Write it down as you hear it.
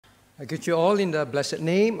I greet you all in the blessed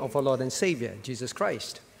name of our Lord and Savior, Jesus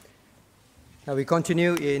Christ. Now we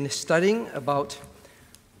continue in studying about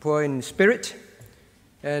poor in spirit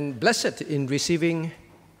and blessed in receiving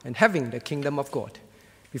and having the kingdom of God.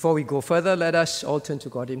 Before we go further, let us all turn to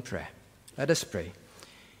God in prayer. Let us pray.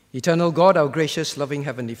 Eternal God, our gracious, loving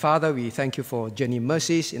Heavenly Father, we thank you for journey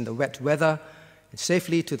mercies in the wet weather and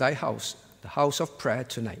safely to thy house, the house of prayer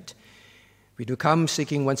tonight. We do come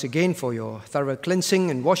seeking once again for your thorough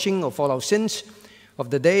cleansing and washing of all our sins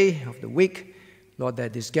of the day, of the week. Lord,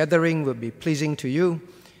 that this gathering will be pleasing to you.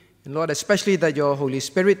 And Lord, especially that your Holy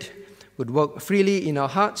Spirit would work freely in our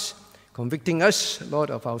hearts, convicting us,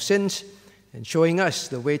 Lord, of our sins and showing us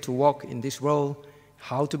the way to walk in this world,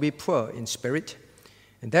 how to be poor in spirit,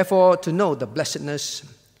 and therefore to know the blessedness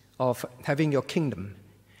of having your kingdom.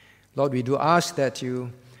 Lord, we do ask that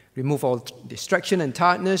you remove all distraction and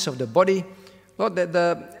tiredness of the body. Lord, that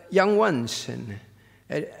the young ones and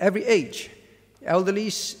at every age,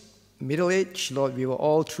 elderlies, middle age, Lord, we will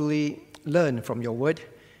all truly learn from your word.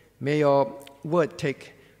 May your word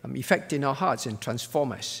take effect in our hearts and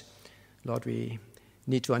transform us. Lord, we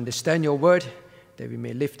need to understand your word, that we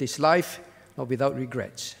may live this life, Lord, without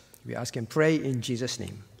regrets. We ask and pray in Jesus'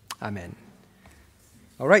 name. Amen.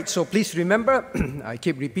 All right, so please remember, I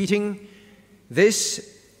keep repeating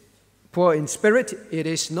this, poor in spirit. It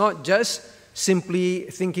is not just simply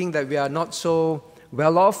thinking that we are not so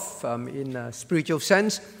well off in a spiritual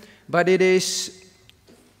sense, but it is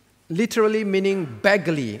literally meaning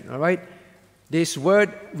beggarly, all right? This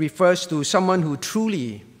word refers to someone who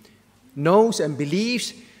truly knows and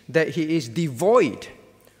believes that he is devoid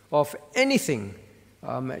of anything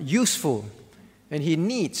useful, and he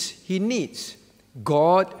needs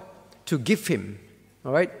God to give him,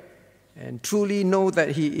 all right? And truly know that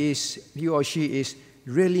he or she is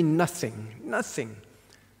really nothing.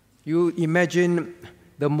 You imagine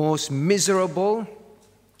the most miserable,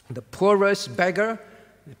 the poorest beggar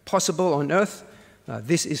possible on earth.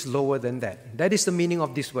 This is lower than that. That is the meaning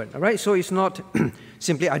of this word, all right? So it's not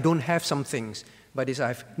simply I don't have some things, but it's I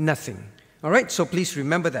have nothing, all right? So please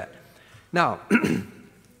remember that. Now,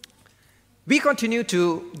 we continue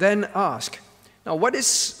to then ask, now what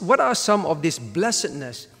are some of this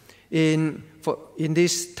blessedness in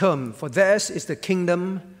this term? For theirs is the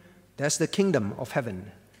kingdom, that's the kingdom of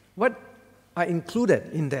heaven. What are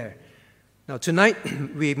included in there? Now tonight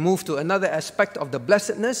we move to another aspect of the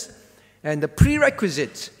blessedness and the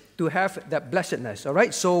prerequisites to have that blessedness, all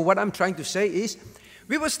right? So what I'm trying to say is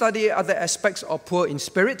we will study other aspects of poor in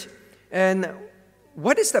spirit and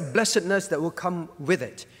what is the blessedness that will come with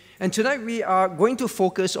it. And tonight we are going to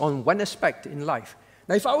focus on one aspect in life.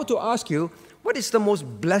 Now if I were to ask you, what is the most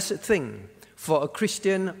blessed thing for a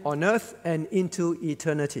Christian on earth and into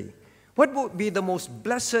eternity? What would be the most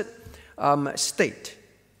blessed state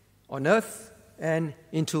on earth and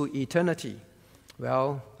into eternity?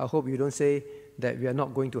 Well, I hope you don't say that we are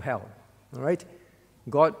not going to hell, all right?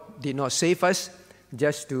 God did not save us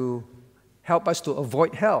just to help us to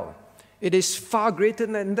avoid hell. It is far greater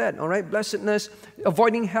than that, all right? Blessedness,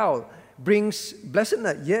 avoiding hell brings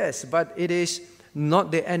blessedness, yes, but it is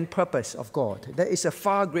not the end purpose of God. There is a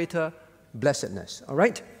far greater blessedness, all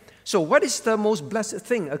right? So what is the most blessed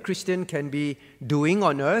thing a Christian can be doing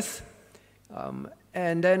on earth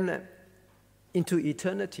and then into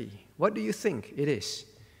eternity? What do you think it is?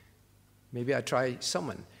 Maybe I try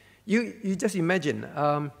someone. You just imagine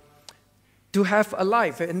to have a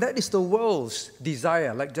life, and that is the world's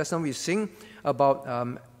desire. Like just now we sing about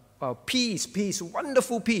peace,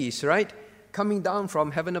 wonderful peace, right? Coming down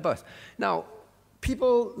from heaven above. Now,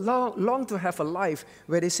 people long to have a life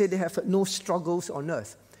where they say they have no struggles on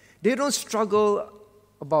earth. They don't struggle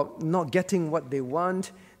about not getting what they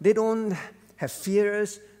want. They don't have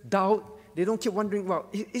fears, doubt. They don't keep wondering, well,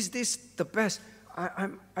 is this the best?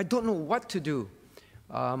 I don't know what to do.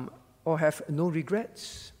 Or have no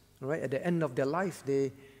regrets. Right? At the end of their life,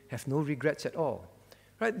 they have no regrets at all.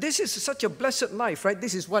 Right? This is such a blessed life, right?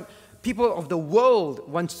 This is what people of the world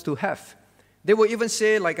want to have. They will even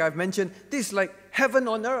say, like I've mentioned, this is like heaven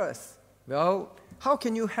on earth. Well, how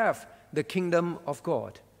can you have the kingdom of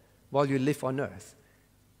God while you live on earth?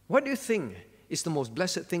 What do you think is the most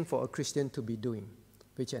blessed thing for a Christian to be doing?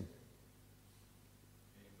 Wei Chen?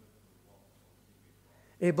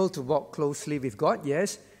 Able to walk closely with God,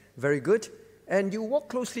 yes, very good. And you walk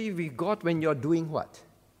closely with God when you're doing what?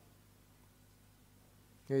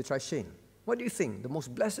 You try Shane. What do you think? The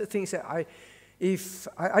most blessed thing is that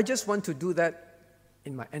I just want to do that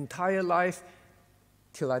in my entire life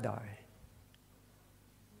till I die.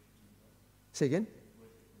 Say again?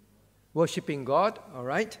 Worshipping God, all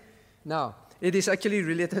right? Now, it is actually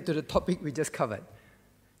related to the topic we just covered.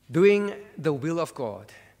 Doing the will of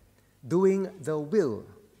God. Doing the will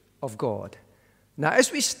of God. Now,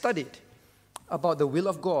 as we studied about the will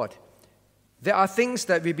of God, there are things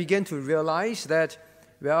that we begin to realize that,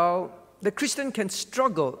 well, the Christian can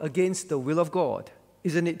struggle against the will of God.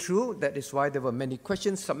 Isn't it true? That is why there were many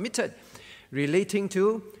questions submitted relating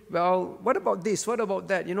to, well, what about this? What about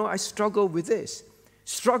that? I struggle with this.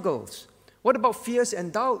 Struggles. What about fears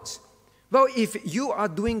and doubts? Well, if you are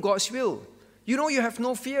doing God's will, you have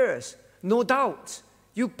no fears, no doubts.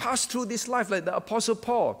 You pass through this life like the Apostle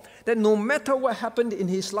Paul, that no matter what happened in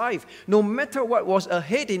his life, no matter what was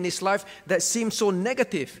ahead in his life that seemed so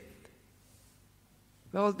negative,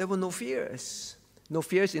 well, there were no fears. No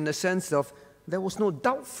fears in the sense of there was no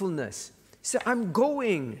doubtfulness. He said, I'm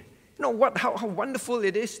going. How wonderful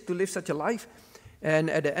it is to live such a life. And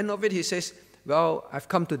at the end of it, he says, well, I've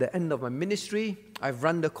come to the end of my ministry. I've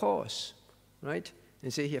run the course, right?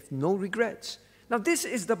 And say, he has no regrets. Now, this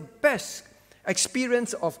is the best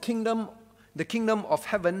experience of the kingdom of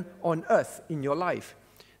heaven on earth in your life,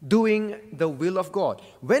 doing the will of God.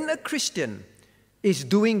 When a Christian is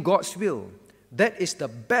doing God's will, that is the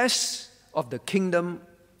best of the kingdom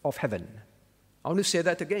of heaven. I want to say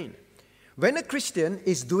that again. When a Christian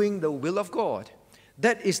is doing the will of God,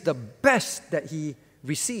 that is the best that he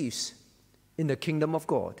receives in the kingdom of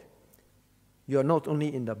God. You're not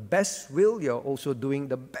only in the best will, you're also doing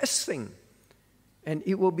the best thing. And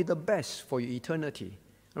it will be the best for your eternity.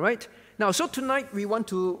 All right? Now, so tonight we want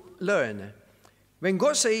to learn. When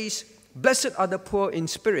God says, blessed are the poor in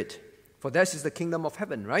spirit, for theirs is the kingdom of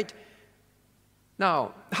heaven, right?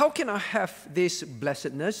 Now, how can I have this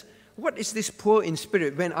blessedness? What is this poor in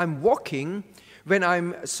spirit? When I'm walking, when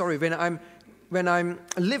I'm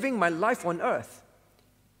living my life on earth,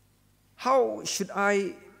 how should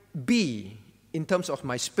I be in terms of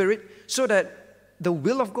my spirit so that the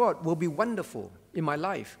will of God will be wonderful in my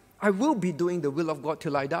life? I will be doing the will of God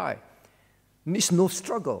till I die. It's no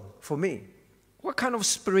struggle for me. What kind of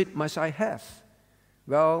spirit must I have?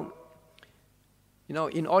 Well,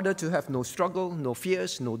 in order to have no struggle, no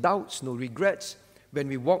fears, no doubts, no regrets, when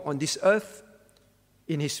we walk on this earth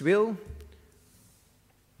in His will,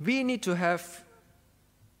 we need to have,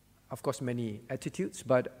 of course, many attitudes,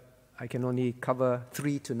 but I can only cover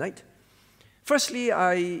 3 tonight. Firstly,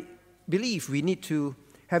 I believe we need to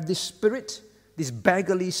have this spirit, this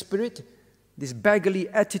beggarly spirit, this beggarly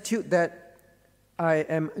attitude that I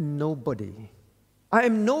am nobody. I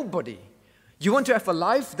am nobody. You want to have a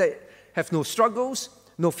life that has no struggles,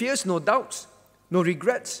 no fears, no doubts, no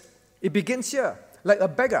regrets? It begins here. Like a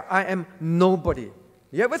beggar, I am nobody.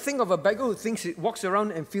 You ever think of a beggar who thinks he walks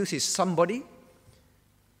around and feels he's somebody?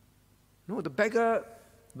 No, the beggar,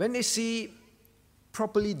 when they see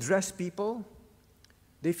properly dressed people,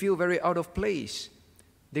 they feel very out of place.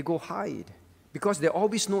 They go hide because they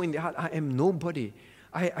always know in their heart, I am nobody.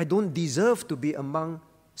 I don't deserve to be among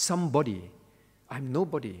somebody. I'm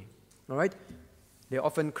nobody. All right? They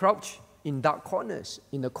often crouch in dark corners.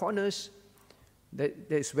 In the corners,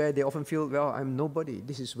 that's where they often feel, well, I'm nobody.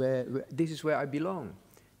 This is where I belong.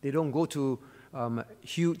 They don't go to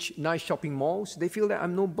huge, nice shopping malls. They feel that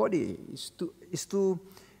I'm nobody. It's too,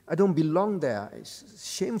 I don't belong there. It's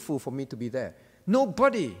shameful for me to be there.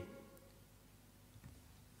 Nobody.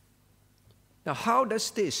 Now, how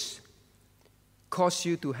does this cause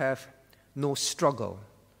you to have no struggle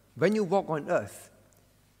when you walk on earth?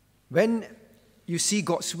 When you see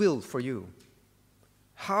God's will for you?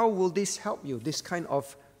 How will this help you? This kind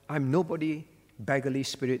of I'm nobody, beggarly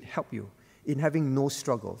spirit help you in having no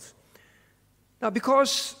struggles? Now,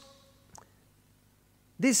 because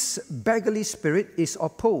this beggarly spirit is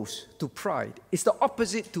opposed to pride. It's the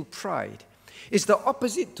opposite to pride. It's the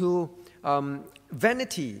opposite to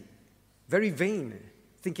vanity, very vain,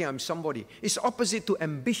 thinking I'm somebody. It's opposite to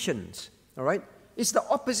ambitions, all right? It's the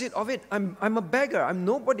opposite of it. I'm a beggar. I'm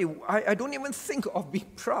nobody. I don't even think of being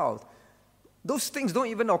proud. Those things don't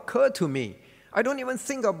even occur to me. I don't even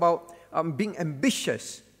think about being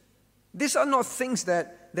ambitious. These are not things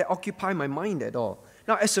that occupy my mind at all.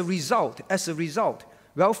 Now, as a result,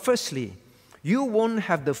 well, firstly, you won't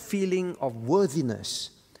have the feeling of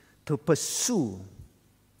worthiness to pursue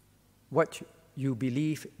what you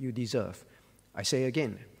believe you deserve. I say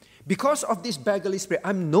again, because of this beggarly spirit,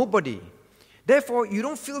 I'm nobody. Therefore, you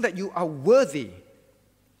don't feel that you are worthy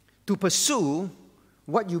to pursue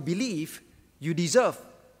what you believe you deserve.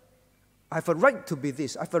 I have a right to be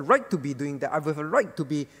this. I have a right to be doing that. I have a right to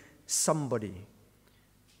be somebody.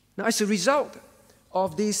 Now, as a result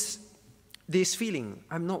of this feeling,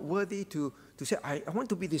 I'm not worthy to say, I want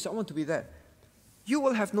to be this, I want to be that. You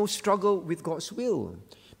will have no struggle with God's will.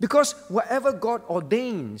 Because whatever God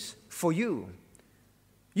ordains for you,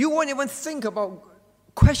 You won't even think about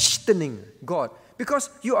questioning God because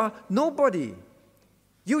you are nobody.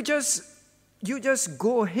 You just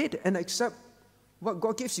go ahead and accept what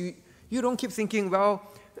God gives you. You don't keep thinking, well,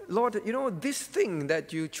 Lord, this thing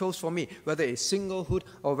that you chose for me, whether it's singlehood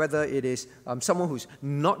or whether it is someone who's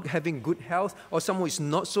not having good health or someone who is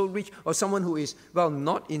not so rich or someone who is,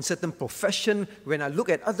 not in certain profession. When I look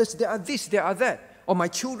at others, they are this, they are that. Or my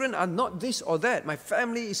children are not this or that. My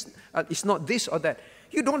family is not this or that.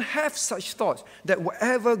 You don't have such thoughts that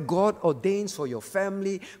whatever God ordains for your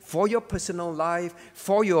family, for your personal life,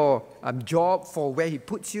 for your job, for where He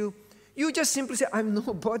puts you, you just simply say, I'm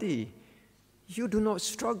nobody. You do not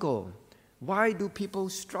struggle. Why do people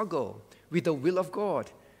struggle with the will of God?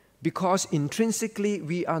 Because intrinsically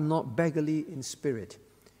we are not beggarly in spirit.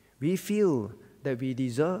 We feel that we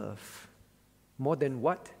deserve more than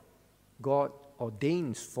what God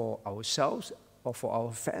ordains for ourselves or for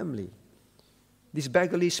our family. This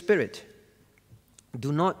beggarly spirit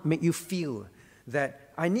do not make you feel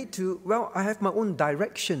that I need to, I have my own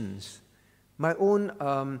directions, my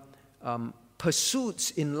own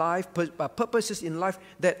pursuits in life, purposes in life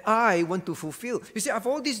that I want to fulfill. You see, I have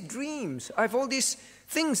all these dreams. I have all these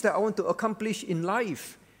things that I want to accomplish in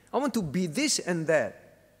life. I want to be this and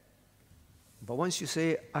that. But once you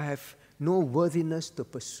say, I have no worthiness to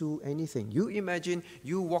pursue anything, you imagine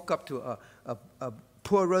you walk up to a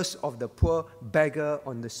poorest of the poor beggar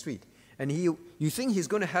on the street, and you think he's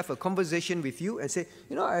going to have a conversation with you and say,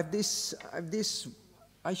 I have this,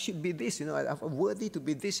 I should be this, I'm worthy to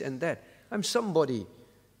be this and that. I'm somebody.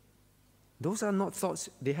 Those are not thoughts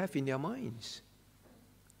they have in their minds.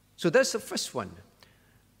 So that's the first one.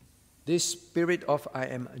 This spirit of I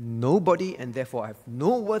am nobody and therefore I have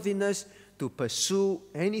no worthiness to pursue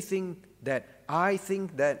anything that I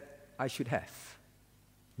think that I should have.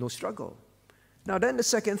 No struggle. Now then the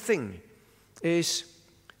second thing is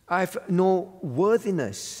I have no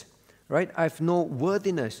worthiness, right? I have no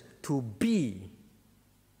worthiness to be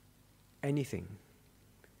anything.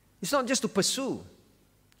 It's not just to pursue,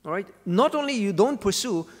 all right? Not only you don't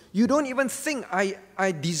pursue, you don't even think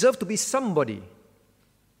I deserve to be somebody.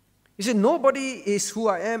 You see, nobody is who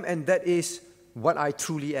I am, and that is what I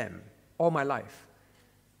truly am all my life.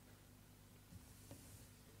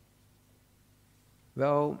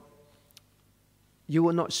 Well, you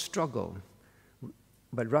will not struggle,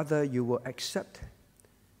 but rather you will accept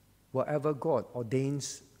whatever God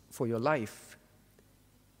ordains for your life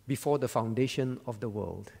before the foundation of the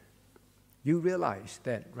world. You realize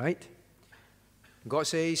that, right? God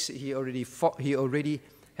says He already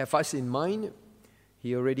have us in mind.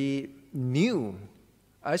 He already knew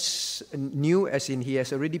us, knew as in He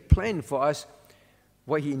has already planned for us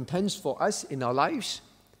what He intends for us in our lives,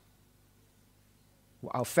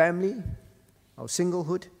 our family, our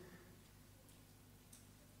singlehood.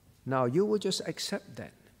 Now you will just accept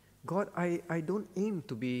that. God, I don't aim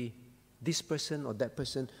to be this person or that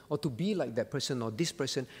person, or to be like that person or this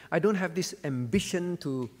person. I don't have this ambition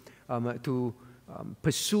to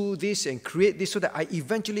pursue this and create this so that I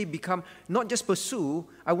eventually become, not just pursue,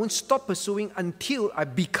 I won't stop pursuing until I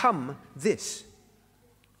become this.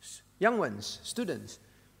 Young ones, students,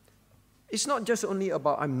 it's not just only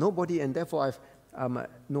about I'm nobody and therefore I've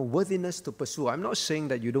no worthiness to pursue. I'm not saying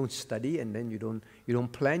that you don't study and then you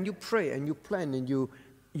don't plan. You pray and you plan and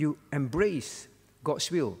you embrace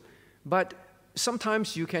God's will. But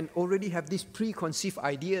sometimes you can already have this preconceived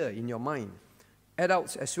idea in your mind.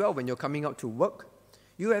 Adults as well, when you're coming out to work,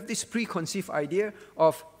 you have this preconceived idea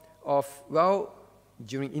of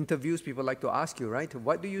during interviews, people like to ask you, right?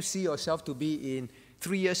 What do you see yourself to be in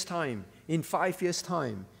 3 years' time, in 5 years'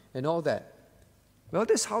 time, and all that? Well,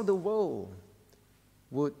 that's how the world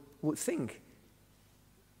would think.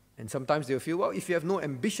 And sometimes they'll feel, if you have no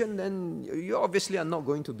ambition, then you obviously are not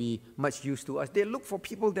going to be much use to us. They look for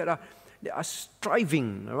people that are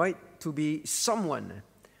striving, right, to be someone.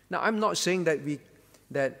 Now, I'm not saying that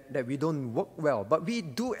we don't work well, but we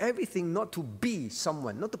do everything not to be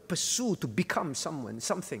someone, not to pursue to become someone,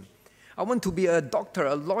 something. I want to be a doctor,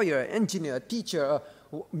 a lawyer, an engineer, a teacher, a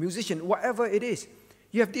musician, whatever it is.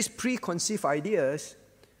 You have these preconceived ideas.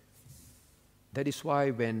 That is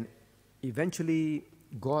why when eventually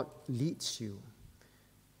God leads you,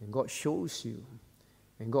 and God shows you,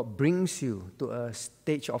 and God brings you to a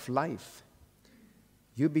stage of life,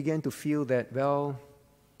 you begin to feel that,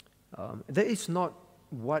 that is not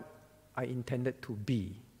what I intended to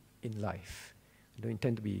be in life. I don't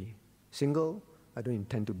intend to be single. I don't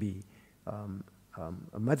intend to be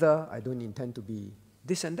a mother. I don't intend to be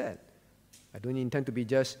this and that. I don't intend to be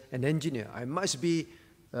just an engineer. I must be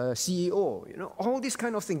a CEO, all this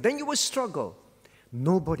kind of thing. Then you will struggle.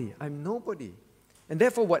 I'm nobody. And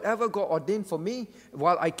therefore, whatever God ordained for me,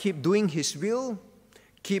 while I keep doing His will,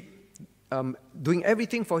 keep doing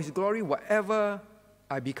everything for His glory, whatever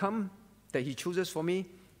I become that He chooses for me,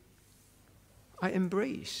 I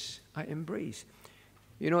embrace.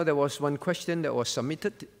 You know, there was one question that was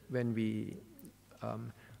submitted when we,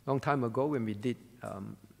 long time ago, when we did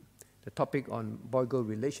the topic on boy-girl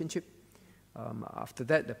relationship. After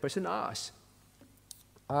that, the person asked,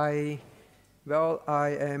 I'll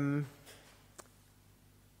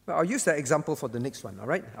use that example for the next one, all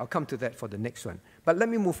right? I'll come to that for the next one. But let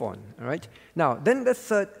me move on, all right? Now, then the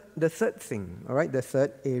third thing, all right, the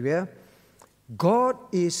third area, God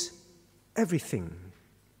is everything,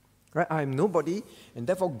 right? I am nobody, and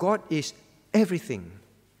therefore God is everything.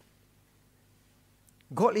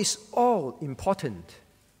 God is all important,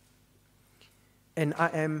 and I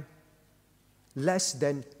am less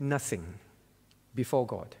than nothing before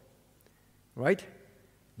God, right?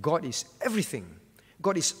 God is everything.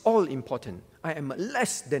 God is all important. I am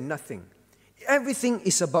less than nothing. Everything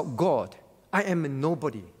is about God. I am a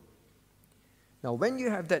nobody. Now, when you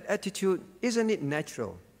have that attitude, isn't it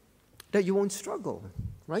natural that you won't struggle,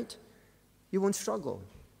 right? You won't struggle.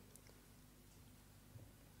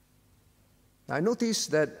 Now, I notice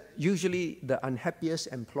that usually the unhappiest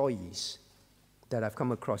employees that I've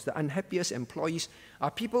come across, the unhappiest employees are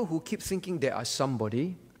people who keep thinking they are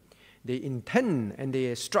somebody. They intend and they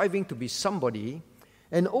are striving to be somebody,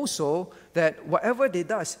 and also that whatever they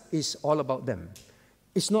do is all about them.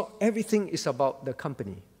 It's not everything is about the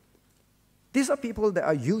company. These are people that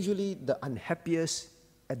are usually the unhappiest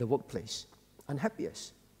at the workplace.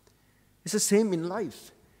 Unhappiest. It's the same in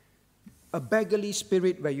life. A beggarly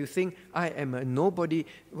spirit where you think, I am a nobody.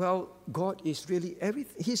 Well, God is really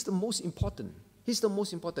everything. He's the most important. He's the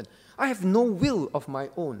most important. I have no will of my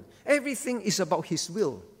own. Everything is about His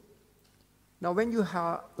will. Now, when you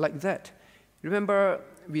are like that, remember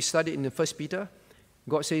we studied in the 1 Peter,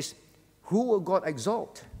 God says, who will God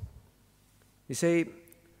exalt? He say,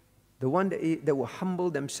 the one that will humble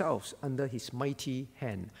themselves under His mighty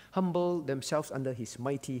hand. Humble themselves under His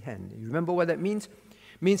mighty hand. You remember what that means?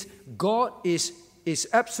 It means God is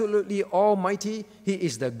absolutely almighty. He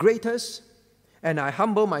is the greatest. And I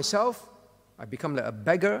humble myself. I become like a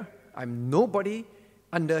beggar. I'm nobody.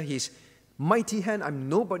 Under His mighty hand, I'm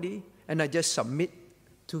nobody. And I just submit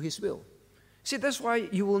to His will. See, that's why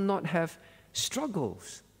you will not have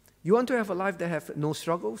struggles. You want to have a life that has no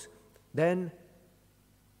struggles? Then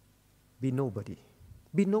be nobody.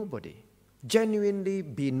 Be nobody. Genuinely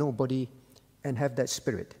be nobody and have that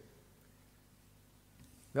spirit.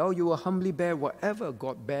 Well, you will humbly bear whatever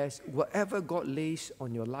God bears, whatever God lays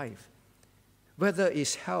on your life. Whether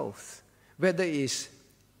it's health, whether it's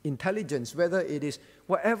intelligence, whether it is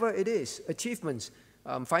whatever it is, achievements,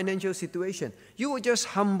 financial situation, you will just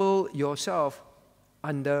humble yourself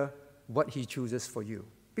under what He chooses for you.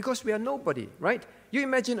 Because we are nobody, right? You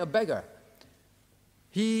imagine a beggar.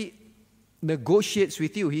 He negotiates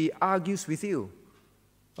with you. He argues with you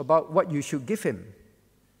about what you should give him.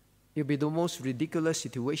 It'll be the most ridiculous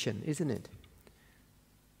situation, isn't it?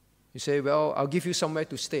 You say, well, I'll give you somewhere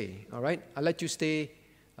to stay, all right? I'll let you stay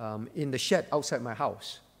in the shed outside my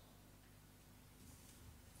house.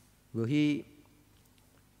 Will he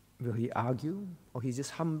argue? Or he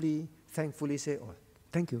just humbly, thankfully say, oh,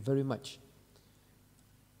 thank you very much.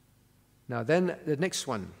 Now then, the next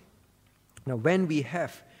one. Now when we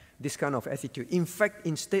have this kind of attitude, in fact,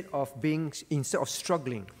 instead of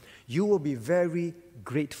struggling, you will be very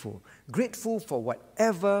grateful. Grateful for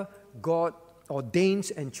whatever God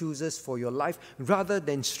ordains and chooses for your life rather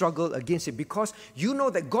than struggle against it. Because you know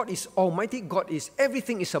that God is almighty, God is,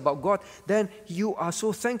 everything is about God. Then you are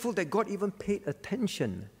so thankful that God even paid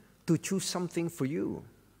attention to choose something for you.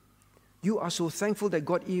 You are so thankful that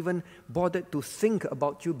God even bothered to think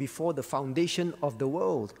about you before the foundation of the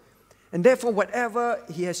world. And therefore, whatever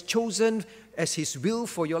He has chosen as His will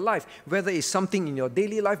for your life, whether it's something in your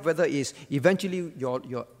daily life, whether it's eventually your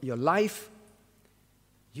life,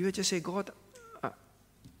 you will just say, God,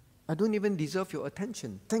 I don't even deserve your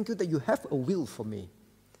attention. Thank you that you have a will for me.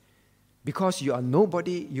 Because you are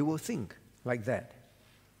nobody, you will think like that.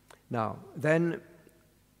 Now, then,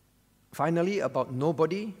 finally, about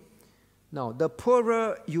nobody. Now, the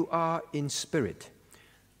poorer you are in spirit,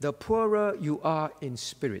 the poorer you are in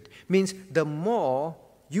spirit, means the more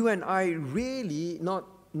you and I really,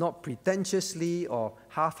 not pretentiously or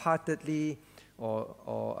half-heartedly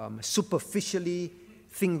or superficially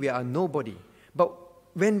think we are nobody. But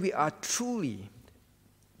when we are truly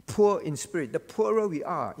poor in spirit, the poorer we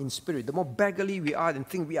are in spirit, the more beggarly we are and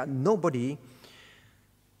think we are nobody,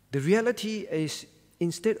 the reality is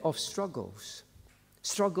instead of struggle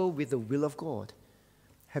with the will of God,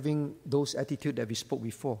 having those attitude that we spoke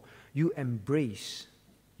before, you embrace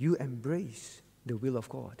the will of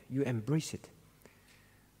God. You embrace it.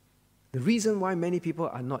 The reason why many people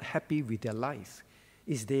are not happy with their life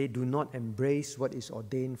is they do not embrace what is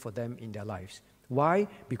ordained for them in their lives. Why?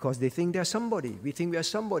 Because they think they're somebody. We think we are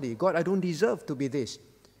somebody. God, I don't deserve to be this.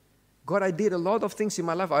 God, I did a lot of things in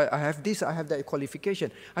my life. I have this, I have that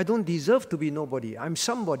qualification. I don't deserve to be nobody. I'm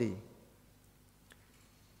somebody.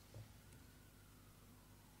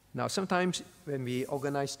 Now, sometimes when we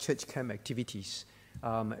organize church camp activities,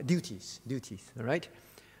 duties, all right?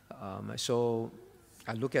 So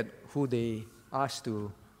I look at who they ask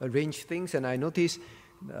to arrange things, and I notice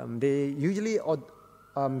they usually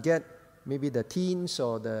get maybe the teens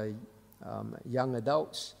or the young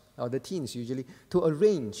adults, or the teens usually, to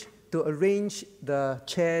arrange the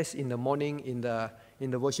chairs in the morning in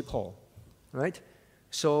the worship hall, right?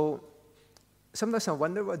 So sometimes I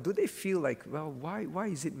wonder, well, do they feel like, well, why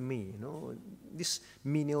is it me? This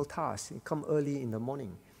menial task, come early in the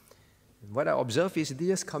morning. What I observe is they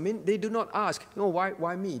just come in, they do not ask,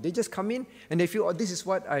 why me? They just come in and they feel, this is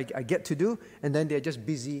what I get to do, and then they're just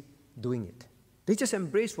busy doing it. They just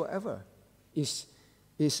embrace whatever is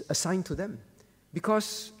assigned to them.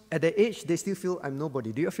 Because at their age, they still feel, I'm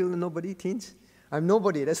nobody. Do you feel nobody, teens? I'm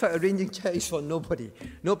nobody. That's why arranging chair is for nobody.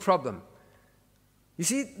 No problem. You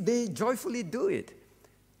see, they joyfully do it.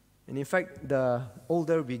 And in fact, the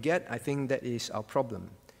older we get, I think that is our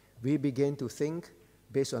problem. We begin to think,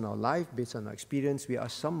 based on our life, based on our experience, we are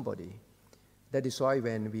somebody. That is why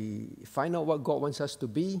when we find out what God wants us to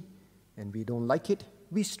be, and we don't like it,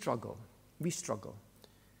 we struggle. We struggle.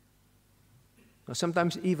 Now,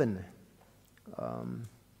 sometimes even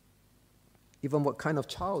what kind of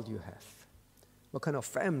child you have, what kind of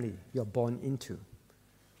family you're born into.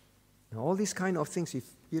 Now, all these kind of things, if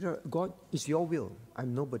God is your will,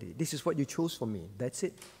 I'm nobody. This is what you chose for me. That's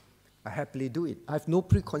it. I happily do it. I have no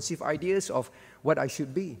preconceived ideas of what I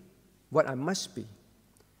should be, what I must be.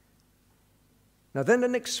 Now then the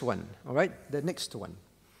next one, all right? The next one.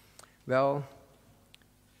 Well,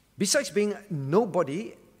 besides being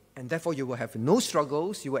nobody, and therefore you will have no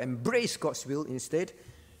struggles, you will embrace God's will instead.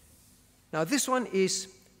 Now this one is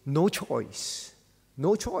no choice.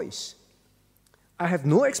 No choice. I have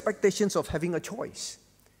no expectations of having a choice.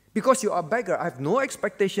 Because you are a beggar, I have no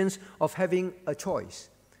expectations of having a choice.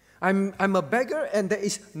 I'm a beggar and there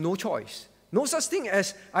is no choice. No such thing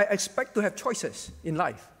as I expect to have choices in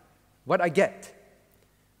life. What I get.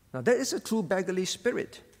 Now that is a true beggarly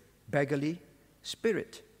spirit. Beggarly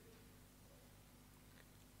spirit.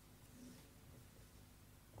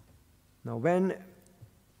 Now when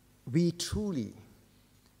we truly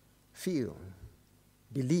feel,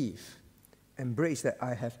 believe, embrace that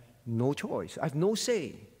I have no choice, I have no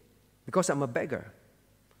say, because I'm a beggar,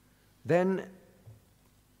 then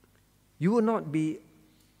you will not be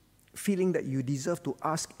feeling that you deserve to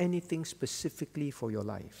ask anything specifically for your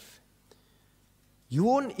life. You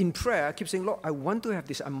won't, in prayer, keep saying, Lord, I want to have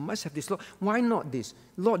this, I must have this. Lord, why not this?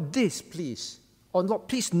 Lord, this, please. Or Lord,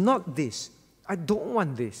 please, not this. I don't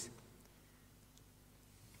want this.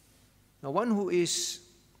 Now, one who is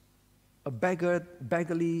a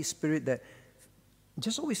beggarly spirit that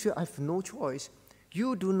just always feel I have no choice,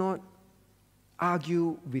 you do not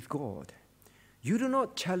argue with God. You do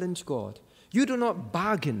not challenge God. You do not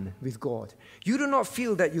bargain with God. You do not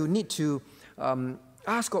feel that you need to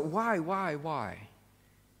ask God, why?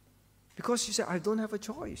 Because you say, I don't have a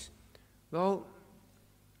choice. Well,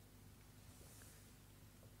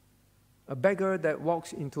 a beggar that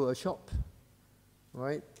walks into a shop,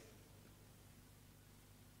 right?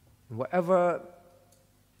 Whatever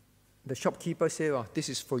the shopkeeper says, this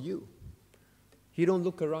is for you. He don't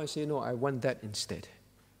look around and say, no, I want that instead.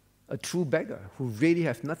 A true beggar who really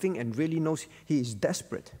has nothing and really knows he is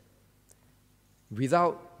desperate.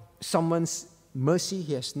 Without someone's mercy,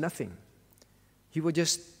 he has nothing. He will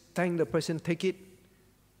just thank the person, take it,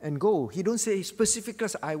 and go. He don't say specifically,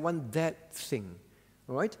 I want that thing.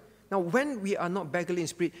 All right? Now, when we are not beggarly in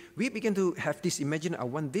spirit, we begin to have this imagine, I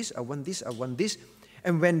want this, I want this, I want this.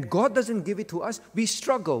 And when God doesn't give it to us, we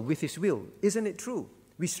struggle with His will. Isn't it true?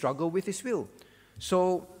 We struggle with His will.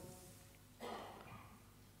 So,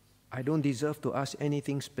 I don't deserve to ask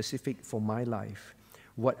anything specific for my life.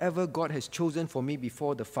 Whatever God has chosen for me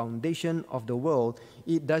before the foundation of the world,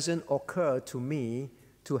 it doesn't occur to me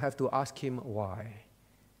to have to ask Him why.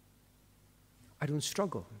 I don't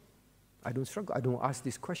struggle. I don't ask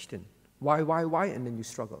this question. Why? And then you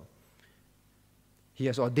struggle. He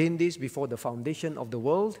has ordained this before the foundation of the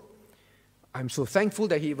world. I'm so thankful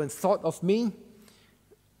that He even thought of me.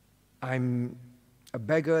 I'm a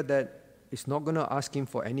beggar that is not going to ask Him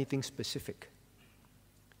for anything specific.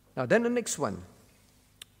 Now, then the next one,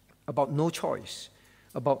 about no choice.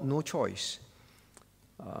 About no choice.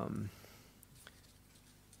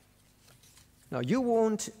 Now, you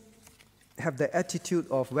won't have the attitude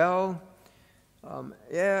of, well,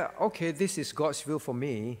 yeah, okay, this is God's will for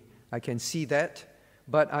me. I can see that,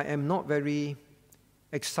 but I am not very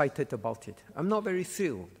excited about it. I'm not very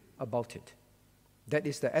thrilled about it. That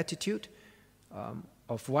is the attitude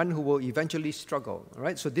of one who will eventually struggle. All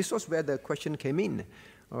right? So this was where the question came in.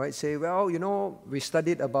 All right? Say, well, we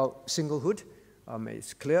studied about singlehood.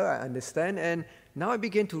 It's clear, I understand. And now I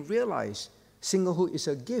begin to realize singlehood is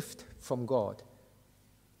a gift from God.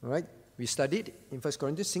 All right? We studied in 1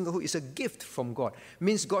 Corinthians, singlehood is a gift from God.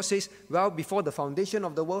 Means God says, well, before the foundation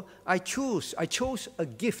of the world, I chose a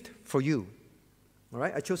gift for you. All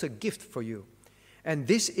right? I chose a gift for you. And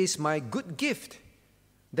this is my good gift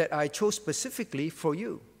that I chose specifically for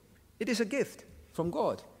you. It is a gift from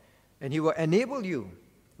God. And He will enable you,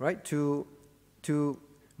 right, to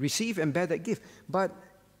receive and bear that gift. But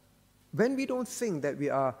when we don't think that we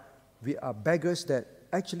are beggars that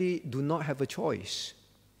actually do not have a choice,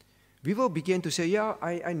 we will begin to say, yeah,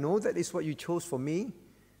 I know that is what you chose for me,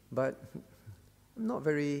 but I'm not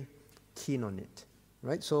very keen on it,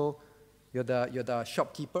 right? So you're the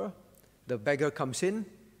shopkeeper, the beggar comes in,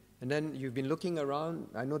 and then you've been looking around.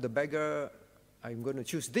 I know the beggar, I'm going to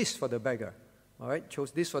choose this for the beggar. All right, chose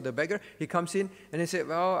this for the beggar. He comes in and he said,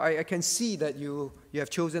 well, I can see that you have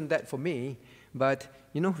chosen that for me, but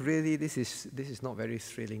really this is not very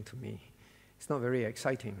thrilling to me. It's not very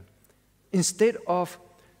exciting. Instead of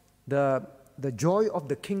the joy of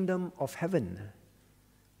the kingdom of heaven,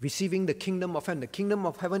 receiving the kingdom of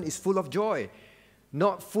heaven is full of joy,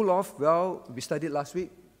 not full of, well, we studied last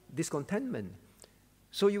week, discontentment.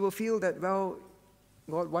 So you will feel that, well,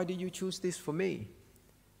 God, why did you choose this for me?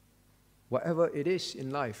 Whatever it is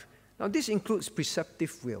in life. Now, this includes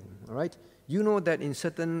preceptive will, all right? You know that in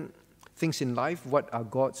certain things in life, what are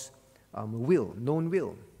God's will, known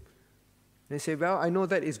will. They say, well, I know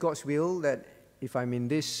that it's God's will that if I'm in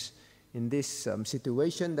this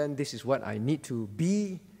situation, then this is what I need to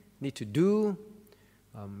be, need to do,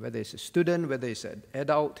 whether it's a student, whether it's an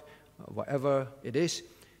adult, whatever it is.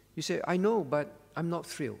 You say, I know, but I'm not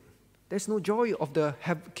thrilled. There's no joy of the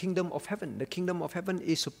kingdom of heaven. The kingdom of heaven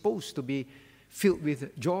is supposed to be filled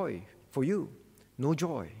with joy for you. No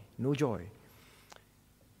joy, no joy.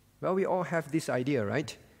 Well, we all have this idea,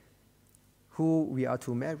 right? Who we are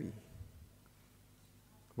to marry.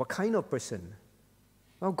 What kind of person?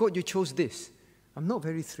 Well, God, you chose this. I'm not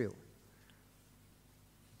very thrilled.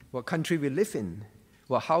 What country we live in.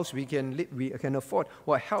 What house we can afford,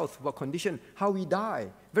 what health, what condition, how we die.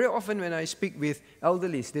 Very often when I speak with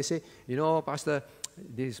elderlies, they say, Pastor,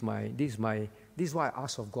 this is what I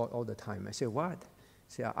ask of God all the time. I say, what? I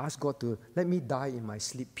say, I ask God to let me die in my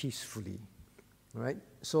sleep peacefully. Right?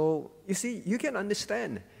 So, you see, you can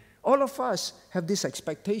understand. All of us have this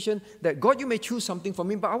expectation that, God, you may choose something for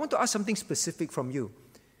me, but I want to ask something specific from you.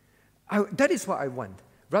 That is what I want.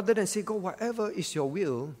 Rather than say, God, whatever is your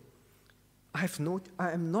will, I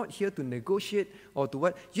am not here to negotiate or to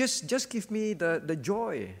what. Just give me the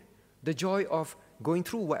joy of going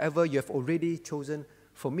through whatever you have already chosen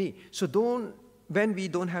for me. So when we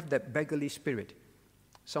don't have that beggarly spirit,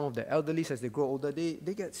 some of the elderly, as they grow older,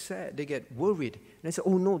 they get sad, they get worried. And they say,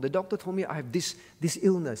 oh no, the doctor told me I have this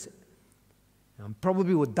illness. I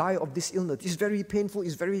probably will die of this illness. It's very painful,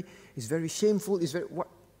 it's very shameful, what?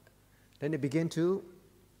 Then they begin to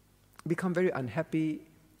become very unhappy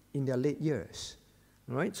in their late years,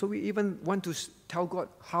 right? So we even want to tell God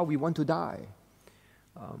how we want to die,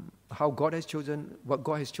 how God has chosen, what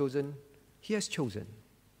God has chosen, He has chosen.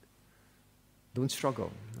 Don't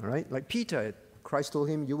struggle, all right? Like Peter, Christ told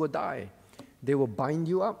him, you will die. They will bind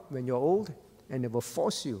you up when you're old, and they will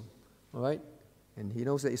force you, all right? And he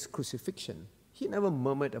knows that it's crucifixion. He never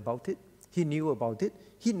murmured about it. He knew about it.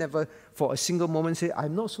 He never, for a single moment, said,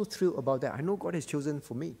 I'm not so thrilled about that. I know God has chosen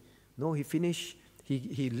for me. No,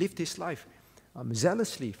 he lived his life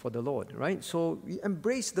zealously for the Lord, right? So we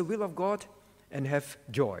embrace the will of God and have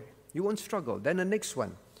joy. You won't struggle. Then the next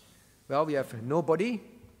one. Well, we have nobody,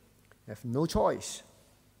 we have no choice.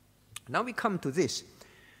 Now we come to this.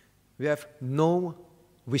 We have no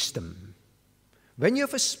wisdom. When you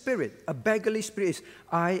have a spirit, a beggarly spirit,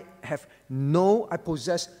 I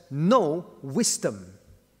possess no wisdom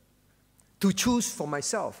to choose for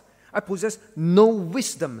myself. I possess no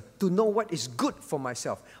wisdom to know what is good for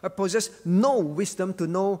myself. I possess no wisdom to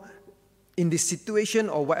know in this situation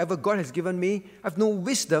or whatever God has given me. I have no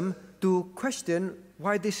wisdom to question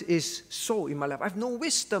why this is so in my life. I have no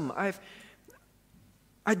wisdom.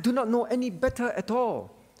 I do not know any better at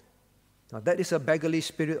all. Now, that is a beggarly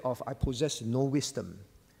spirit of I possess no wisdom.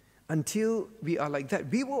 Until we are like that,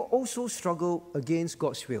 we will also struggle against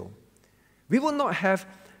God's will. We will not have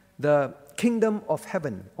the kingdom of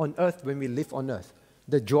heaven on earth when we live on earth,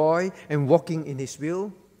 the joy and walking in His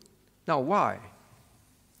will. Now, why?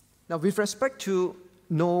 Now, with respect to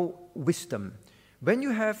no wisdom, when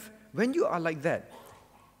you are like that,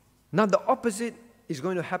 now the opposite is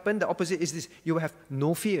going to happen. The opposite is this: you will have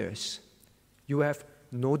no fears, you will have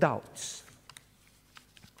no doubts.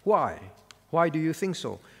 Why? Why do you think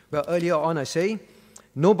so? Well, earlier on I say,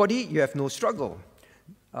 nobody, you have no struggle.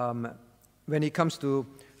 When it comes to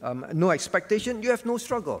no expectation, you have no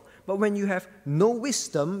struggle. But when you have no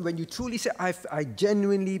wisdom, when you truly say, I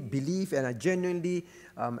genuinely believe and I genuinely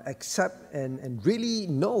accept and really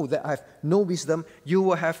know that I have no wisdom, you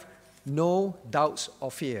will have no doubts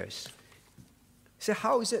or fears. Say,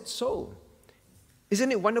 how is it so?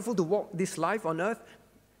 Isn't it wonderful to walk this life on earth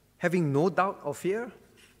having no doubt or fear?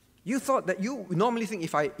 You thought that you normally think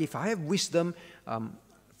if I have wisdom,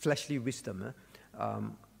 fleshly wisdom,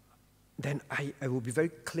 then I will be very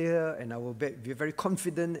clear and I will be very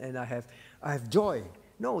confident and I have joy.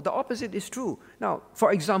 No, the opposite is true. Now,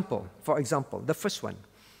 for example, the first one,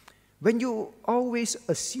 when you always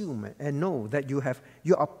assume and know that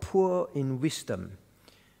you are poor in wisdom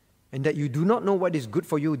and that you do not know what is good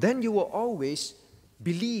for you, then you will always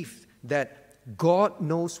believe that God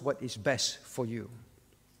knows what is best for you.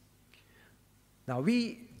 Now,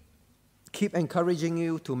 we keep encouraging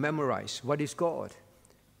you to memorize what is God.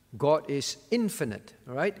 God is infinite,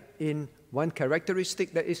 all right? In one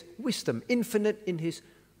characteristic, that is wisdom, infinite in His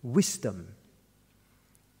wisdom.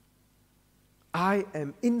 I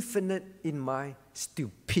am infinite in my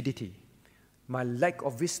stupidity. My lack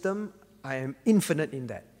of wisdom, I am infinite in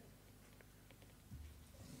that.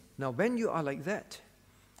 Now, when you are like that,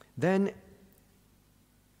 then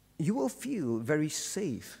you will feel very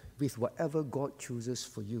safe with whatever God chooses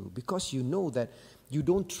for you, because you know that you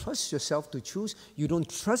don't trust yourself to choose. You don't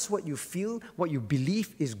trust what you feel, what you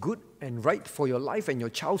believe is good and right for your life and your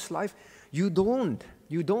child's life. You don't.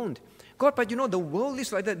 God, but you know, the world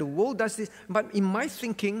is like that. The world does this. But in my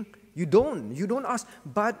thinking, you don't. You don't ask.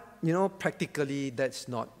 But, you know, practically, that's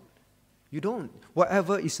not. You don't.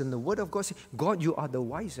 Whatever is in the Word of God, say, God, you are the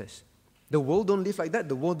wisest. The world don't live like that.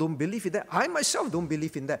 The world don't believe in that. I myself don't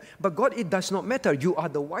believe in that. But God, it does not matter. You are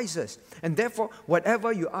the wisest. And therefore,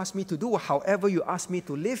 whatever you ask me to do, however you ask me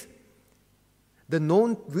to live, the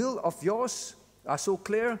known will of yours are so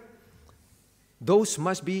clear. Those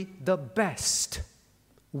must be the best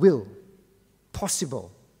will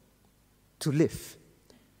possible to live.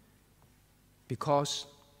 Because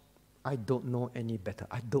I don't know any better.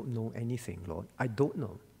 I don't know anything, Lord. I don't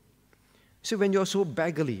know. So when you're so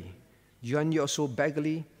beggarly, you're so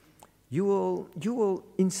beggarly, you will,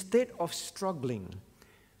 instead of struggling,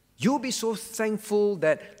 you'll be so thankful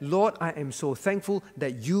that, Lord, I am so thankful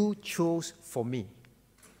that you chose for me.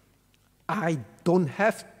 I don't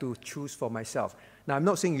have to choose for myself. Now, I'm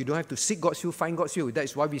not saying you don't have to seek God's will, find God's will. That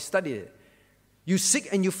is why we study it. You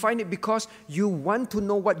seek and you find it because you want to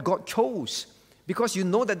know what God chose. Because you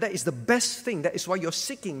know that that is the best thing. That is why you're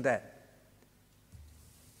seeking that.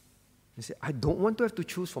 You say, I don't want to have to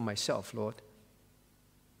choose for myself, Lord.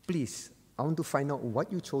 Please, I want to find out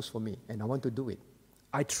what you chose for me, and I want to do it.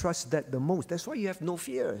 I trust that the most. That's why you have no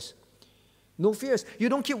fears. No fears. You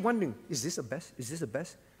don't keep wondering, is this the best? Is this the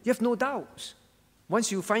best? You have no doubts.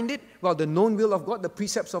 Once you find it, well, the known will of God, the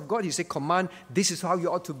precepts of God, He said, command, this is how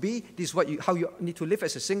you ought to be, this is how you need to live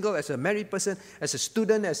as a single, as a married person, as a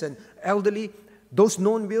student, as an elderly. Those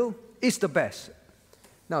known will is the best.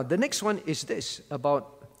 Now, the next one is this,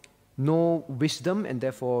 about no wisdom, and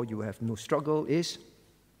therefore you have no struggle, is,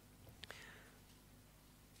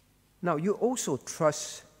 now you also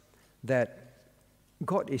trust that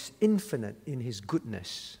God is infinite in His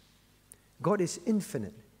goodness. God is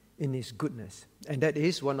infinite in His goodness. And that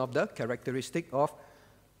is one of the characteristics of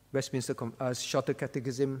Westminster Shorter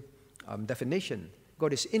Catechism definition.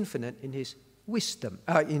 God is infinite in His wisdom,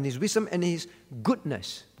 and His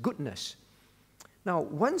goodness. Now,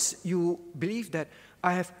 once you believe that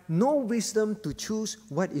I have no wisdom to choose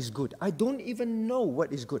what is good, I don't even know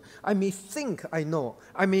what is good. I may think I know.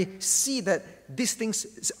 I may see that these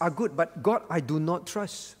things are good, but God, I do not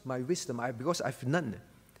trust my wisdom because I have none.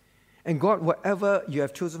 And God, whatever you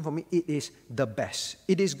have chosen for me, it is the best.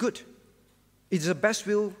 It is good. It is the best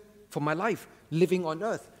will for my life, living on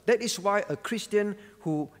earth. That is why a Christian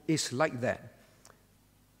who is like that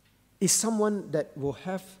is someone that will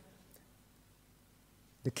have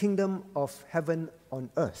the kingdom of heaven on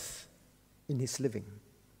earth in his living.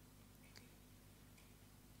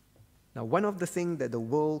 Now, one of the things that the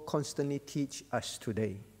world constantly teach us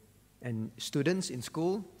today, and students in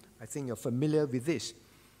school, I think you're familiar with this.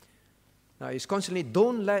 Now, it's constantly,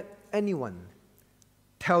 don't let anyone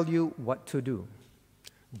tell you what to do.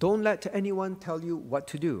 Don't let anyone tell you what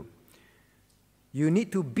to do. You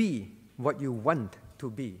need to be what you want to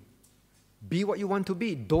be. Be what you want to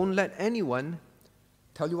be. Don't let anyone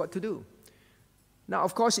tell you what to do. Now,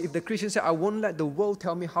 of course, if the Christian say, I won't let the world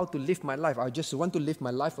tell me how to live my life, I just want to live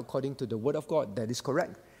my life according to the Word of God, that is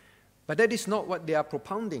correct. But that is not what they are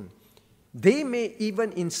propounding. They may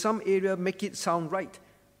even in some area make it sound right.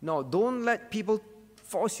 No, don't let people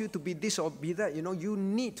force you to be this or be that. You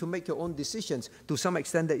need to make your own decisions. To some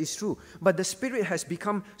extent, that is true. But the spirit has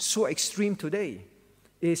become so extreme today.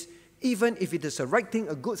 Is even if it is a right thing,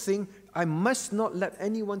 a good thing, I must not let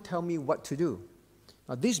anyone tell me what to do.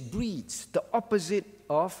 Now, this breeds the opposite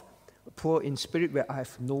of poor in spirit, where I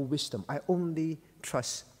have no wisdom. I only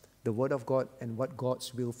trust the Word of God and what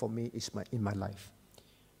God's will for me is in my life.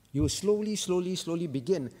 You will slowly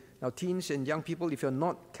begin. Now, teens and young people, if you're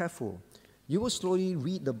not careful, you will slowly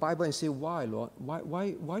read the Bible and say, why, Lord?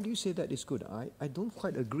 Why do you say that is good? I don't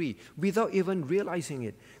quite agree, without even realizing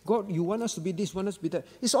it. God, you want us to be this, want us to be that.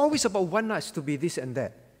 It's always about want us to be this and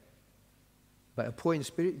that. But a poor in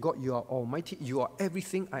spirit, God, you are almighty, you are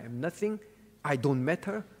everything, I am nothing, I don't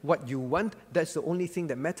matter. What you want, that's the only thing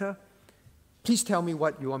that matters. Please tell me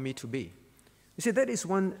what you want me to be. You see, that is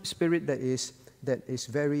one spirit that is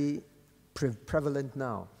very prevalent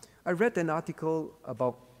now. I read an article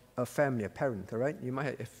about a family, a parent, all right? You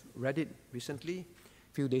might have read it recently,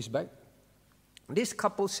 a few days back. This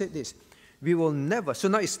couple said this, we will never, so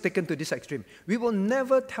now it's taken to this extreme, we will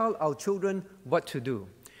never tell our children what to do.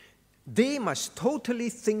 They must totally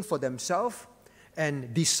think for themselves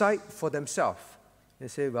and decide for themselves. They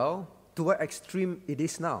say, well, to what extreme it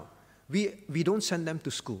is now? We don't send them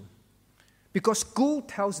to school because school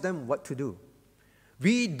tells them what to do.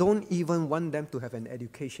 We don't even want them to have an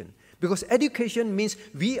education because education means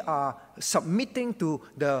we are submitting to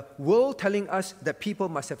the world telling us that people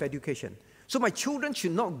must have education. So my children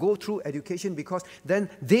should not go through education because then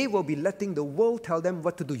they will be letting the world tell them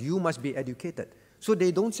what to do. You must be educated. So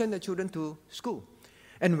they don't send their children to school.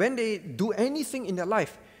 And when they do anything in their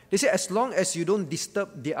life, they say as long as you don't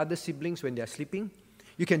disturb the other siblings when they are sleeping,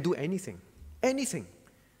 you can do anything. Anything.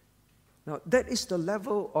 Now, that is the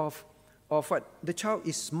level of what? The child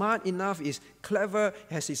is smart enough, is clever,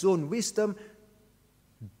 has his own wisdom.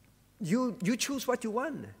 You choose what you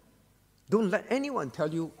want. Don't let anyone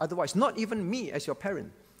tell you otherwise, not even me as your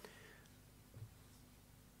parent.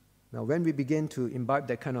 Now, when we begin to imbibe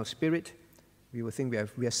that kind of spirit, we will think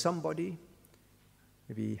we are somebody,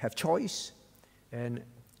 we have choice, and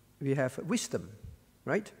we have wisdom,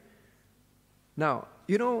 right? Now,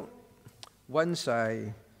 once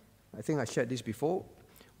I think I shared this before,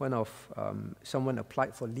 someone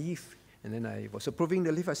applied for leave, and then I was approving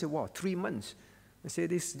the leave. I said, wow, 3 months. I said,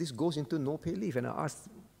 this goes into no pay leave. And I asked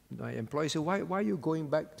my employer, I said, why are you going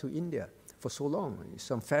back to India for so long?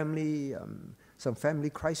 Some family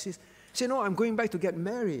crisis. He said, no, I'm going back to get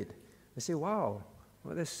married. I say, wow,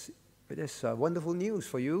 well, that's wonderful news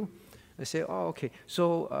for you. I say, oh, okay.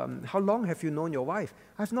 So how long have you known your wife?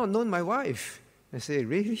 I've not known my wife. I say,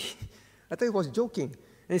 really? I thought he was joking.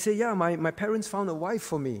 And he said, yeah, my parents found a wife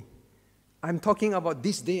for me. I'm talking about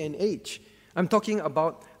this day and age. I'm talking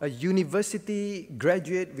about a university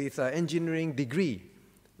graduate with an engineering degree,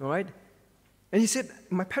 all right? And he said,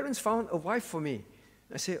 my parents found a wife for me.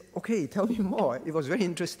 I said, okay, tell me more. It was very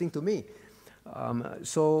interesting to me.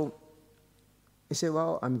 So he said,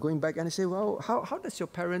 well, I'm going back. And I said, well, how does your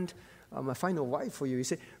parent find a wife for you? He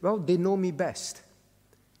said, well, they know me best.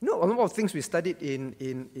 A lot of things we studied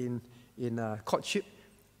in courtship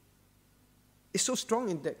is so strong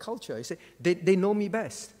in that culture. He said, they know me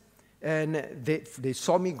best. And they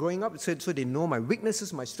saw me growing up, so they know my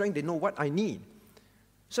weaknesses, my strength, they know what I need.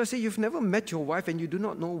 So I say, you've never met your wife and you do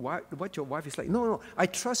not know what your wife is like. No, I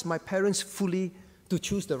trust my parents fully to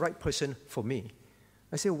choose the right person for me.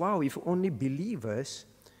 I say, wow, if only believers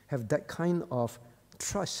have that kind of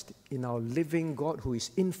trust in our living God who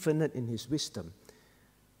is infinite in His wisdom.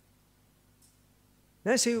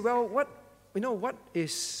 Then I say, well, what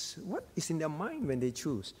is in their mind when they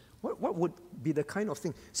choose? What would be the kind of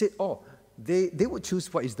thing? Say, they would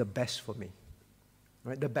choose what is the best for me,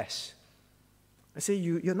 right? The best. I say,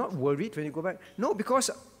 you're not worried when you go back? No,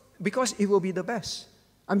 because it will be the best.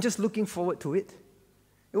 I'm just looking forward to it.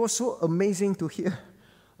 It was so amazing to hear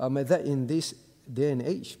that in this day and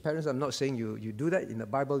age. Parents, I'm not saying you do that. In the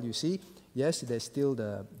Bible, you see, yes, there's still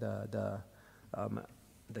the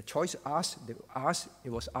the choice it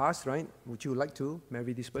was asked, right? Would you like to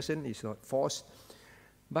marry this person? It's not forced.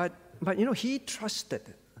 But he trusted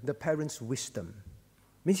the parents' wisdom.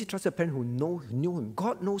 Means he trusted the parent who knew him.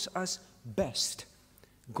 God knows us best.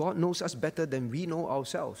 God knows us better than we know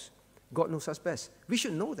ourselves. God knows us best. We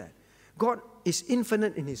should know that. God is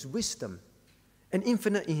infinite in his wisdom and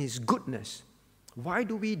infinite in his goodness. Why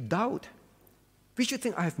do we doubt? We should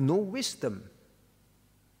think, I have no wisdom.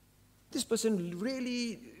 This person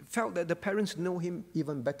really felt that the parents know him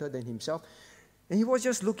even better than himself. And he was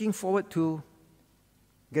just looking forward to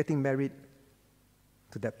getting married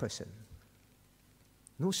to that person.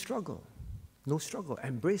 No struggle. No struggle.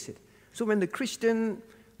 Embrace it. So when the Christian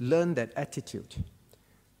learn that attitude,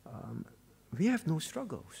 we have no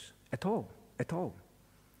struggles at all. At all.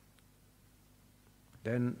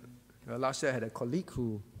 Then last year I had a colleague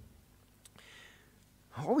who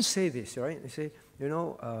always say this, right? They say,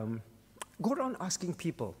 go around asking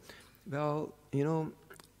people, well, do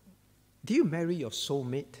you marry your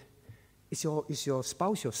soulmate? Is your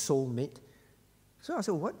spouse your soulmate? So I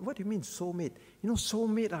said, what do you mean soulmate?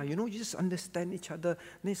 Soulmate, you just understand each other,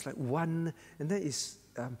 then it's like one, and that is,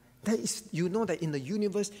 that in the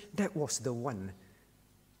universe, that was the one.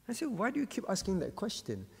 I said, why do you keep asking that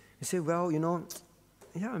question? He said, well,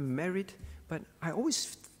 yeah, I'm married, but I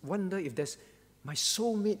always wonder if my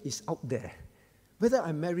soulmate is out there, whether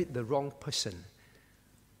I married the wrong person.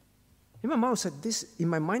 In my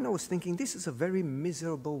mind I was thinking, this is a very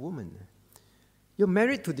miserable woman. You're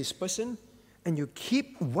married to this person, and you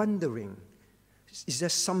keep wondering, is there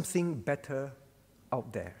something better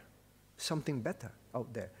out there? Something better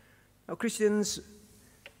out there. Now, Christians,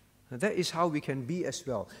 that is how we can be as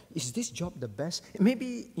well. Is this job the best?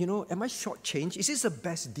 Maybe, am I shortchanged? Is this the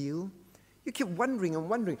best deal? You keep wondering and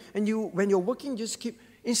wondering. And when you're working, just keep,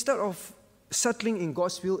 instead of settling in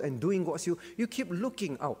God's will and doing God's will, you keep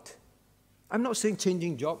looking out. I'm not saying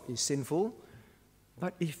changing job is sinful,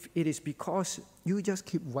 but if it is because you just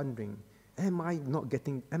keep wondering, am I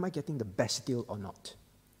getting the best deal or not?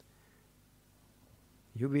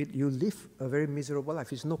 You live a very miserable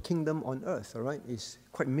life. It's no kingdom on earth, all right? It's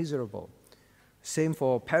quite miserable. Same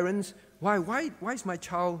for parents. Why is my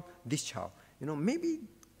child this child? Maybe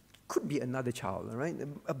could be another child, all right?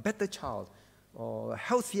 A better child or a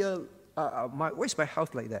healthier. Why is my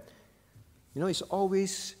health like that? It's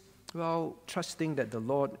always, trusting that the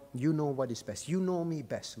Lord, you know what is best. You know me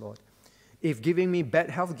best, Lord. If giving me bad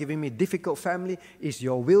health, giving me difficult family is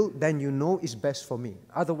your will, then you know it's best for me.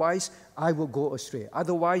 Otherwise, I will go astray.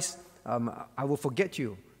 Otherwise, I will forget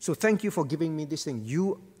you. So thank you for giving me this thing.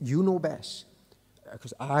 You know best.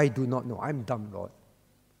 Because I do not know. I'm dumb, Lord.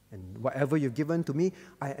 And whatever you've given to me,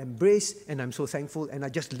 I embrace, and I'm so thankful, and I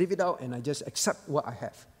just live it out, and I just accept what I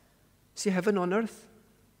have. See heaven on earth?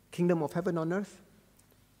 Kingdom of heaven on earth?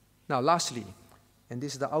 Now, lastly, and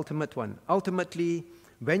this is the ultimate one. Ultimately,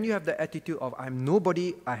 when you have the attitude of, I'm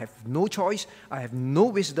nobody, I have no choice, I have no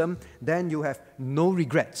wisdom, then you have no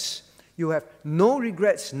regrets. You have no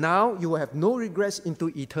regrets now, you will have no regrets into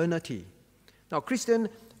eternity. Now, Christian,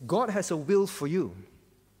 God has a will for you.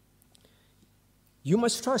 You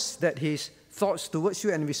must trust that His thoughts towards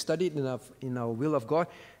you, and we studied in our will of God,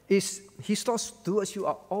 is His thoughts towards you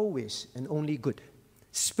are always and only good,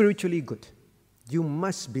 spiritually good. You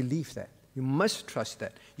must believe that. You must trust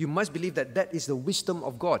that. You must believe that that is the wisdom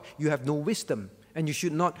of God. You have no wisdom, and you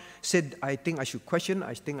should not say, I think I should question,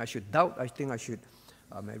 I think I should doubt, I think I should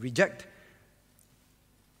reject.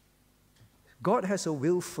 God has a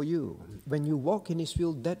will for you. When you walk in His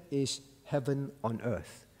will, that is heaven on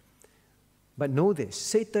earth. But know this,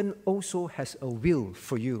 Satan also has a will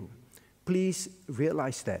for you. Please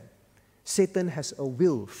realize that. Satan has a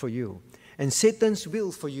will for you. And Satan's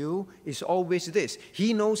will for you is always this.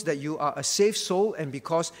 He knows that you are a saved soul, and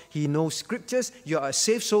because he knows scriptures, you are a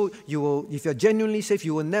saved soul. If you're genuinely saved,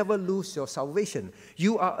 you will never lose your salvation.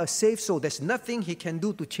 You are a saved soul. There's nothing he can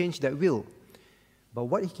do to change that will. But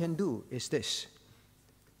what he can do is this.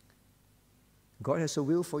 God has a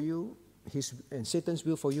will for you, and Satan's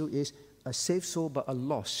will for you is a saved soul but a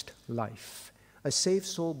lost life. A saved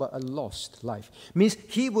soul but a lost life. Means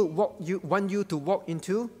he will want you to walk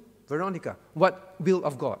into, Veronica, what will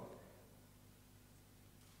of God?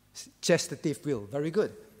 Chastative will. Very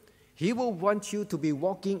good. He will want you to be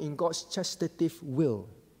walking in God's chastative will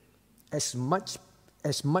as much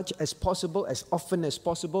as possible, as often as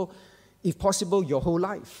possible, if possible, your whole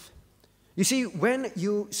life. You see, when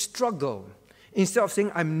you struggle, instead of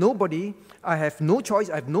saying, I'm nobody, I have no choice,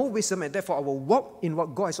 I have no wisdom, and therefore I will walk in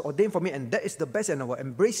what God has ordained for me, and that is the best, and I will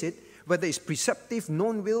embrace it, whether it's preceptive,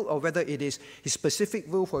 known will, or whether it is His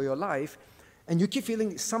specific will for your life, and you keep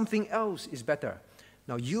feeling something else is better.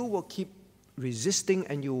 Now you will keep resisting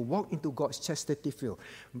and you will walk into God's chastity will.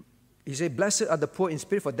 He said, blessed are the poor in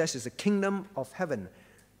spirit, for theirs is the kingdom of heaven.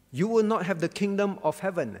 You will not have the kingdom of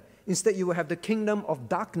heaven. Instead, you will have the kingdom of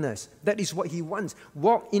darkness. That is what he wants.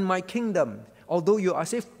 Walk in my kingdom. Although you are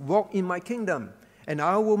saved, walk in my kingdom. And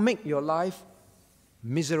I will make your life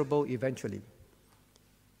miserable eventually.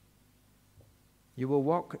 You will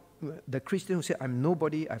walk, the Christian who says, I'm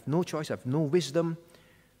nobody, I have no choice, I have no wisdom,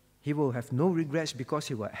 he will have no regrets because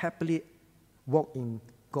he will happily walk in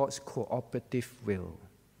God's cooperative will.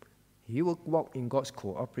 He will walk in God's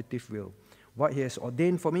cooperative will. What he has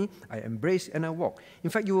ordained for me, I embrace and I walk.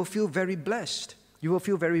 In fact, you will feel very blessed. You will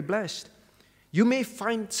feel very blessed. You may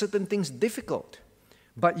find certain things difficult,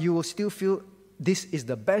 but you will still feel this is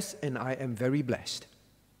the best and I am very blessed.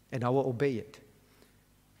 And I will obey it.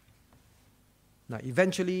 Now,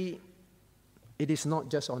 eventually, it is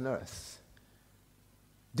not just on earth.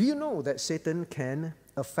 Do you know that Satan can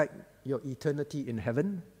affect your eternity in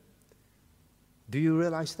heaven? Do you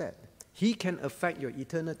realize that? He can affect your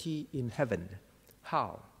eternity in heaven.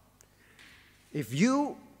 How? If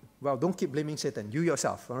you, well, don't keep blaming Satan, you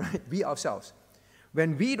yourself, all right? We ourselves.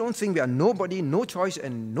 When we don't think we are nobody, no choice,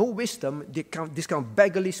 and no wisdom, this kind of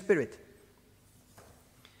beggarly spirit,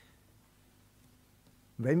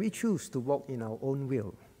 when we choose to walk in our own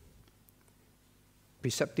will,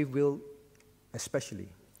 preceptive will especially,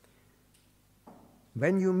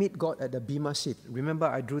 when you meet God at the Bema seat, remember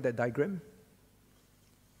I drew that diagram?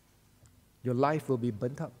 Your life will be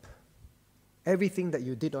burnt up. Everything that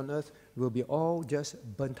you did on earth will be all just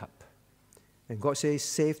burnt up. And God says,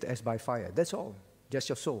 saved as by fire. That's all. Just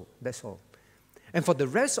your soul. That's all. And for the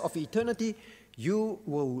rest of eternity, you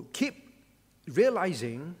will keep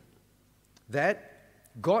realizing that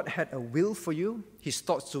God had a will for you. His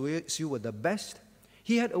thoughts towards you were the best.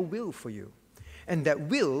 He had a will for you. And that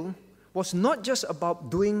will was not just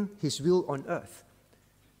about doing His will on earth.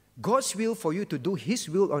 God's will for you to do His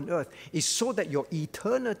will on earth is so that your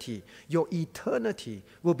eternity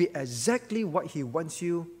will be exactly what He wants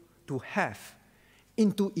you to have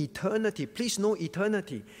into eternity. Please know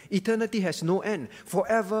eternity. Eternity has no end,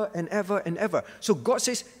 forever and ever and ever. So God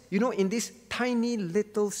says, you know, in this tiny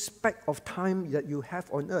little speck of time that you have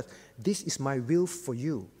on earth, this is my will for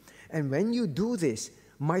you. And when you do this,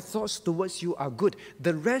 my thoughts towards you are good.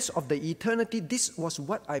 The rest of the eternity, this was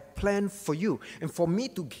what I planned for you. And for me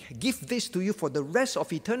to give this to you for the rest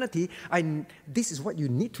of eternity, this is what you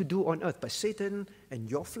need to do on earth. But Satan and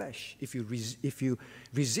your flesh, if you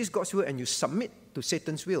resist God's will and you submit to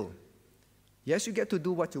Satan's will, yes, you get to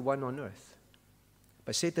do what you want on earth.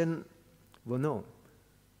 But Satan will know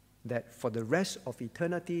that for the rest of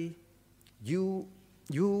eternity, you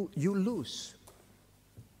lose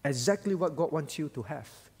exactly what God wants you to have.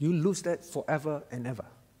 You lose that forever and ever.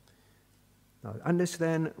 Now,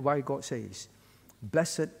 understand why God says,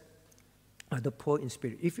 blessed are the poor in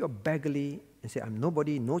spirit. If you're beggarly and say, I'm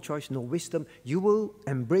nobody, no choice, no wisdom, you will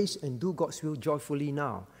embrace and do God's will joyfully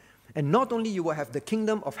now. And not only you will have the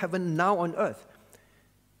kingdom of heaven now on earth,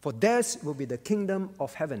 for theirs will be the kingdom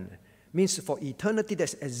of heaven. Means for eternity,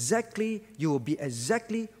 you will be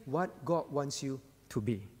exactly what God wants you to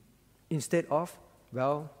be. Instead of,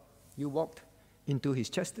 well, you walked into His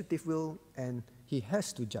chastitive will and He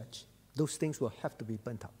has to judge. Those things will have to be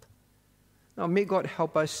burnt up. Now, may God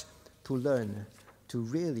help us to learn to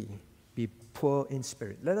really be poor in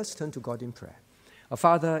spirit. Let us turn to God in prayer. Our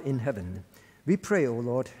Father in heaven, we pray, O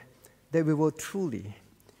Lord, that we will truly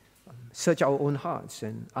search our own hearts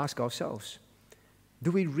and ask ourselves,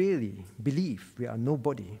 do we really believe we are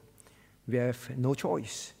nobody? We have no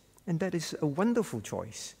choice. And that is a wonderful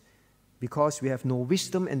choice, because we have no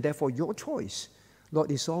wisdom, and therefore your choice,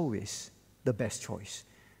 Lord, is always the best choice.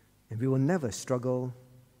 And we will never struggle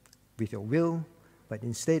with your will, but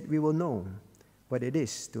instead we will know what it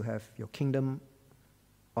is to have your kingdom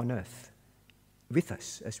on earth with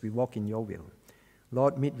us as we walk in your will.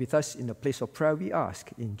 Lord, meet with us in the place of prayer, we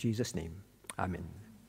ask in Jesus' name. Amen.